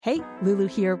Hey, Lulu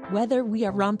here. Whether we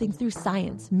are romping through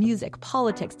science, music,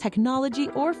 politics, technology,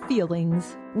 or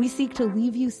feelings, we seek to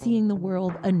leave you seeing the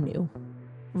world anew.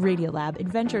 Radiolab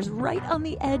adventures right on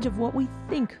the edge of what we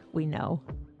think we know,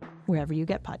 wherever you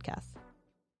get podcasts.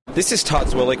 This is Todd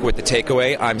Zwillig with The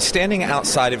Takeaway. I'm standing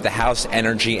outside of the House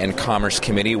Energy and Commerce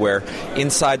Committee where,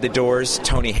 inside the doors,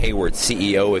 Tony Hayward,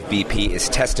 CEO of BP, is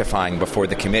testifying before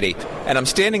the committee. And I'm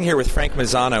standing here with Frank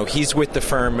Maisano. He's with the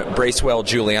firm Bracewell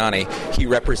Giuliani. He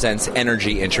represents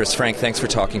energy interests. Frank, thanks for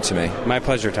talking to me. My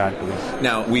pleasure, Todd.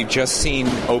 Now, we've just seen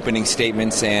opening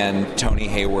statements and Tony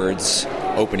Hayward's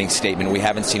opening statement. We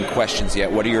haven't seen questions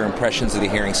yet. What are your impressions of the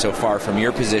hearing so far from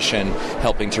your position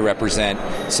helping to represent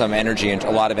some energy and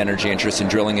a lot of energy interests and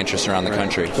drilling interests around the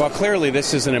country? Well, clearly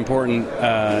this is an important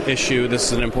issue.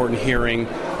 This is an important hearing,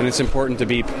 and it's important for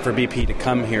BP to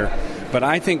come here. But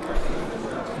I think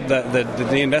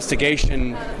the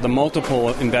investigation, the multiple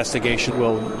investigation,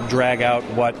 will drag out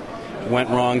what went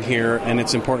wrong here, and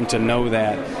it's important to know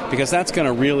that because that's going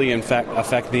to really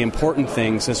affect the important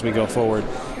things as we go forward.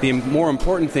 The more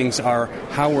important things are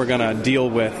how we're going to deal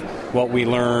with what we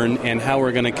learn and how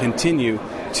we're going to continue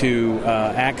to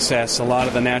access a lot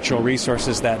of the natural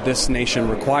resources that this nation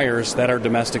requires that are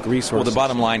domestic resources. Well, the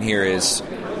bottom line here is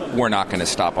we're not going to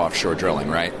stop offshore drilling,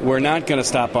 right? We're not going to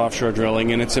stop offshore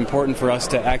drilling, and it's important for us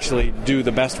to actually do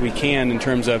the best we can in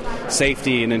terms of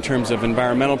safety and in terms of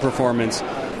environmental performance,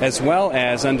 as well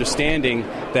as understanding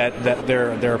that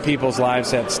there are people's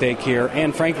lives at stake here,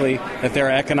 and frankly, that there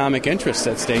are economic interests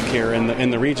at stake here in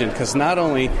the region. Because not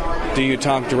only do you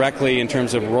talk directly in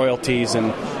terms of royalties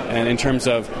and in terms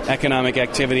of economic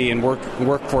activity and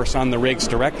workforce on the rigs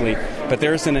directly, but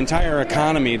there's an entire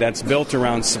economy that's built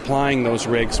around supplying those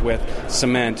rigs with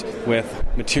cement, with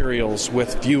materials,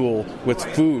 with fuel, with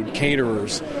food,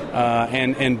 caterers,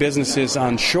 and businesses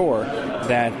on shore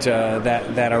that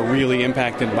are really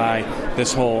impacted by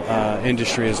this whole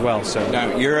industry as well. So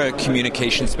now, you're a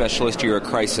communication specialist, you're a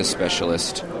crisis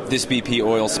specialist. This BP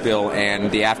oil spill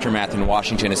and the aftermath in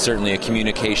Washington is certainly a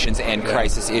communications and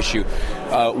crisis issue.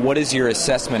 What is your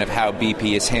assessment of how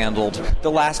BP has handled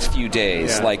the last few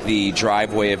days, like the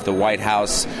driveway of the White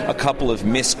House, a couple of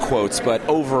misquotes, but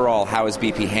overall, how is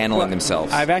BP handling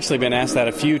themselves? I've actually been asked that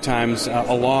a few times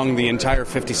along the entire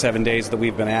 57 days that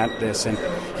we've been at this, and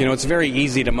it's very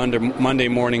easy to Monday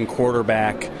morning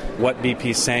quarterback what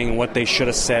BP's saying, what they should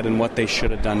have said, and what they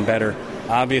should have done better.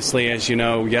 Obviously, as you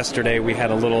know, yesterday we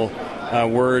had a little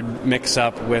word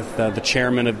mix-up with the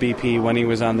chairman of BP when he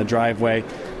was on the driveway.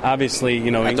 Obviously,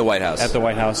 at the White House. At the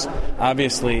White House.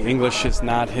 Obviously, English is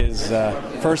not his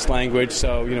first language,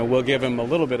 so we'll give him a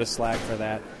little bit of slack for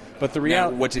that. But the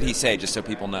reality. What did he say, just so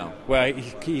people know? Well,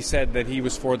 he said that he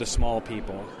was for the small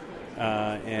people,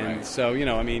 and right. So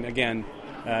again,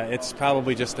 it's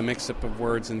probably just a mix-up of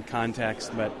words and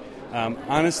context. But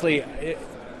honestly,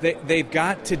 they've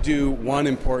got to do one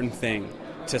important thing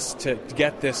to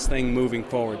get this thing moving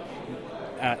forward,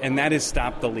 and that is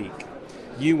stop the leak.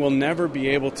 You will never be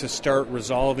able to start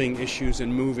resolving issues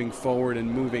and moving forward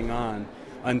and moving on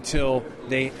until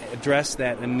they address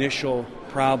that initial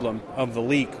problem of the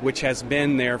leak, which has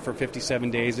been there for 57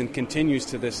 days and continues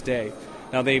to this day.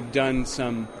 Now, they've done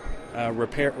some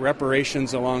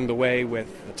reparations along the way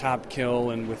with the top kill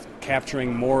and with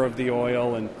capturing more of the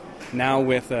oil, and now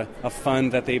with a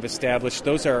fund that they've established.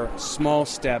 Those are small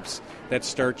steps that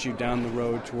start you down the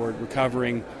road toward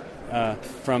recovering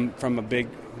from a big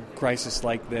crisis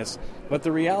like this. But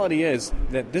the reality is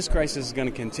that this crisis is going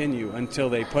to continue until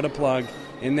they put a plug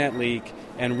in that leak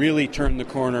and really turn the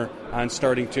corner on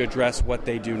starting to address what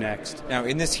they do next. Now,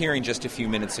 in this hearing just a few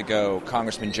minutes ago,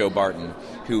 Congressman Joe Barton,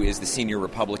 who is the senior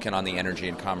Republican on the Energy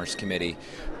and Commerce Committee,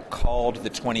 called the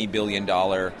 $20 billion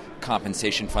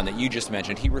compensation fund that you just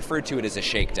mentioned, he referred to it as a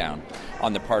shakedown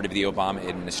on the part of the Obama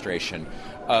administration.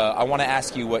 I want to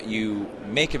ask you what you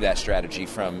make of that strategy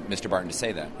from Mr. Barton to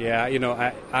say that. Yeah,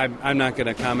 I'm not going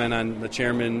to comment on the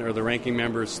chairman or the ranking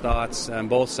member's thoughts on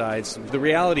both sides. The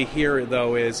reality here,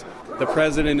 though, is the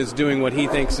president is doing what he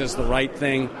thinks is the right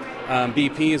thing.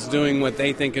 BP is doing what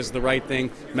they think is the right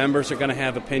thing. Members are going to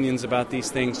have opinions about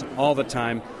these things all the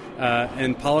time.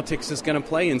 And politics is going to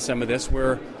play in some of this.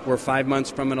 We're 5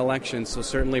 months from an election, so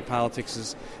certainly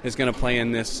politics is going to play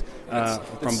in this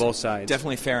from both sides.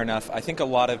 Definitely fair enough. I think a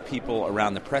lot of people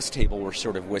around the press table were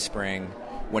sort of whispering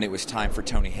when it was time for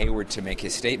Tony Hayward to make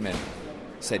his statement,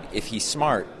 said if he's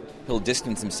smart, he'll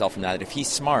distance himself from that. If he's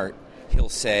smart, he'll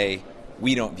say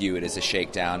we don't view it as a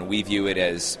shakedown. We view it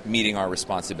as meeting our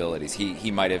responsibilities.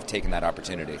 He might have taken that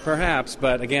opportunity. Perhaps,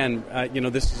 but again,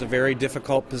 this is a very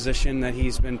difficult position that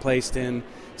he's been placed in,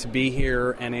 to be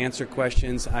here and answer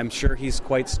questions. I'm sure he's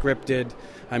quite scripted.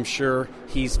 I'm sure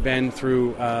he's been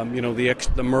through,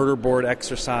 the murder board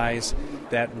exercise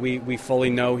that we fully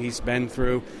know he's been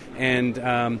through. And,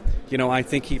 I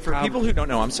think he... For people who don't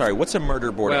know, I'm sorry, what's a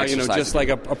murder board exercise? Just like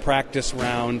a practice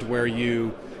round where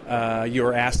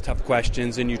you're asked tough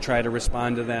questions and you try to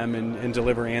respond to them and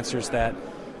deliver answers that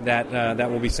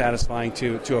will be satisfying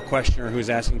to a questioner who's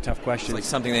asking tough questions. It's like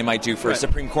something they might do for a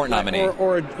Supreme Court nominee.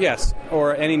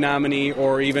 Or any nominee,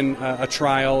 or even a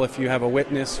trial if you have a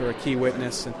witness or a key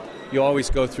witness. And you always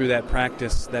go through that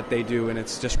practice that they do, and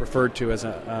it's just referred to as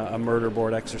a murder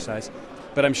board exercise.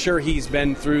 But I'm sure he's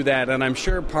been through that, and I'm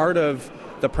sure part of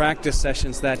the practice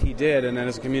sessions that he did, and then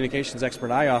as a communications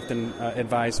expert, I often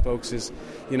advise folks is,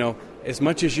 as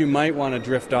much as you might want to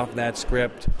drift off that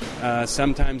script,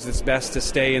 sometimes it's best to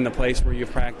stay in the place where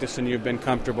you've practiced and you've been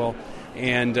comfortable,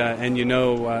 and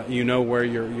where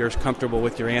you're comfortable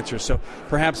with your answers. So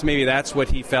perhaps maybe that's what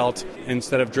he felt,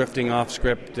 instead of drifting off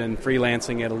script and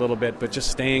freelancing it a little bit, but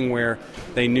just staying where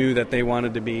they knew that they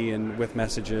wanted to be, and with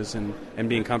messages and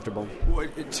being comfortable.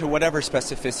 To whatever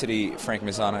specificity, Frank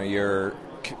Maisano, you're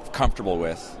comfortable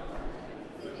with,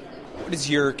 what is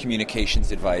your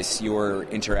communications advice, your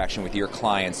interaction with your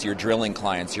clients, your drilling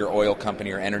clients, your oil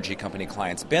company or energy company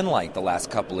clients been like the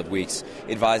last couple of weeks,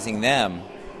 advising them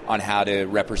on how to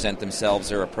represent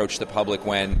themselves or approach the public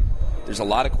when there's a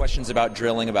lot of questions about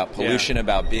drilling, about pollution,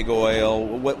 about big oil?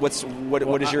 What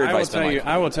is your advice been like?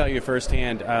 I will tell you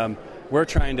firsthand, we're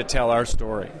trying to tell our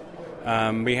story.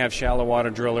 We have shallow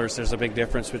water drillers. There's a big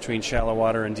difference between shallow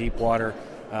water and deep water.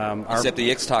 Except the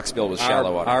Ixtoc spill was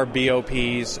shallow water. Our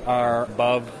BOPs are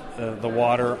above the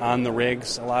water on the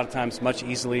rigs, a lot of times much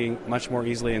more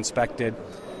easily inspected.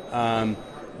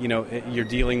 You're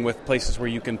dealing with places where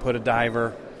you can put a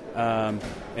diver. In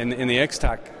the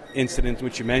Ixtoc incident,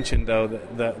 which you mentioned, though,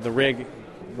 the rig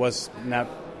was not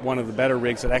one of the better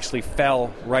rigs. It actually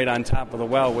fell right on top of the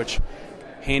well, which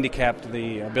handicapped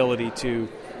the ability to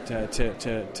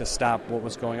stop what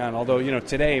was going on. Although,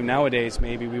 nowadays,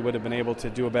 maybe we would have been able to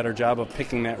do a better job of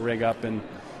picking that rig up and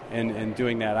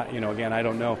doing that. Again, I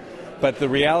don't know. But the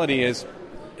reality is,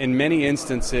 in many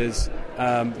instances,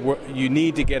 you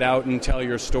need to get out and tell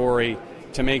your story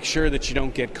to make sure that you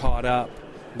don't get caught up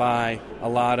by a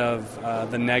lot of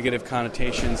the negative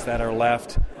connotations that are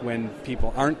left when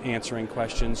people aren't answering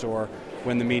questions, or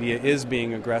when the media is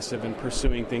being aggressive and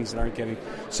pursuing things that aren't getting.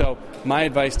 So my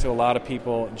advice to a lot of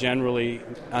people generally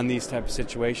on these type of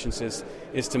situations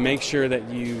is to make sure that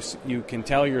you can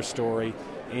tell your story,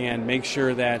 and make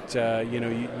sure that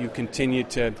you continue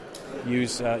to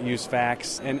use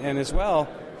facts, and as well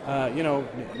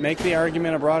make the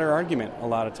argument a broader argument. A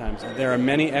lot of times there are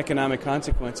many economic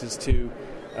consequences to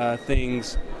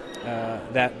things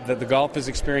that the Gulf is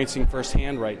experiencing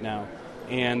firsthand right now,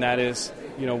 and that is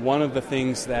one of the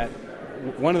things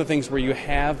where you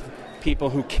have people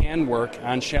who can work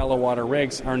on shallow water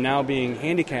rigs are now being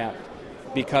handicapped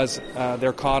because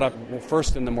they're caught up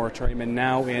first in the moratorium and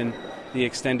now in the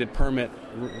extended permit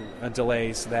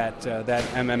delays that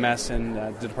MMS and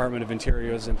the Department of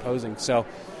Interior is imposing. So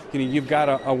you've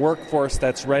got a workforce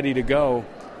that's ready to go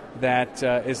that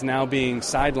is now being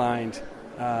sidelined.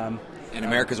 And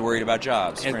America's worried about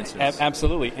jobs, for instance.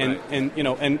 Absolutely, Right.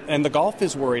 and the Gulf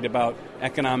is worried about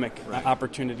economic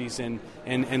opportunities and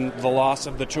the loss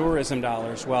of the tourism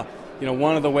dollars. Well,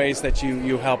 one of the ways that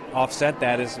you help offset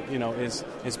that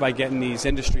is by getting these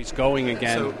industries going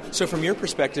again. So from your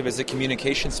perspective as a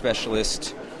communication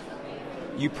specialist,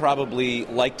 you probably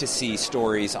like to see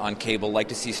stories on cable, like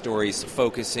to see stories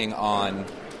focusing on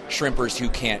shrimpers who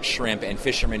can't shrimp and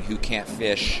fishermen who can't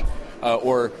fish,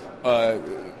 or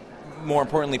more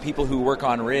importantly, people who work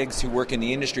on rigs, who work in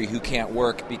the industry, who can't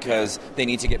work because they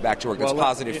need to get back to work. That's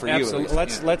positive for you.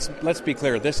 Let's be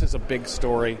clear. This is a big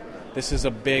story. This is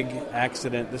a big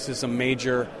accident. This is a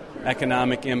major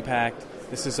economic impact.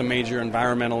 This is a major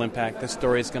environmental impact. This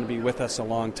story is going to be with us a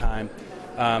long time.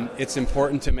 It's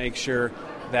important to make sure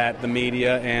that the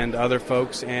media and other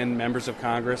folks and members of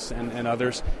Congress and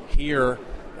others hear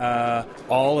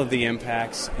all of the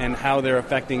impacts and how they're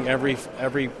affecting every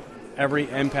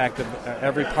impact of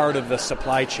every part of the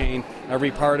supply chain, every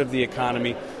part of the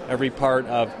economy, every part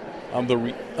of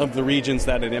the regions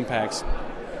that it impacts.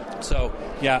 So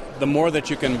the more that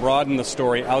you can broaden the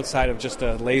story outside of just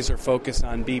a laser focus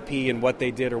on BP and what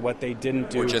they did or what they didn't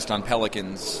do. Or just on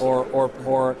pelicans. Or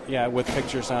with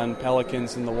pictures on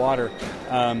pelicans in the water.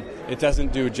 It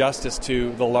doesn't do justice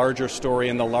to the larger story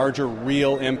and the larger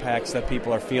real impacts that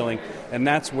people are feeling. And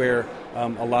that's where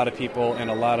a lot of people and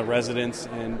a lot of residents,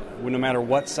 and no matter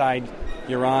what side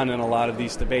you're on in a lot of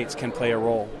these debates, can play a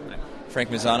role. Frank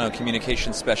Maisano,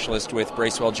 communications specialist with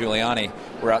Bracewell Giuliani.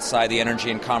 We're outside the Energy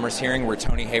and Commerce hearing where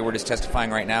Tony Hayward is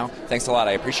testifying right now. Thanks a lot.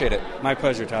 I appreciate it. My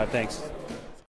pleasure, Todd. Thanks.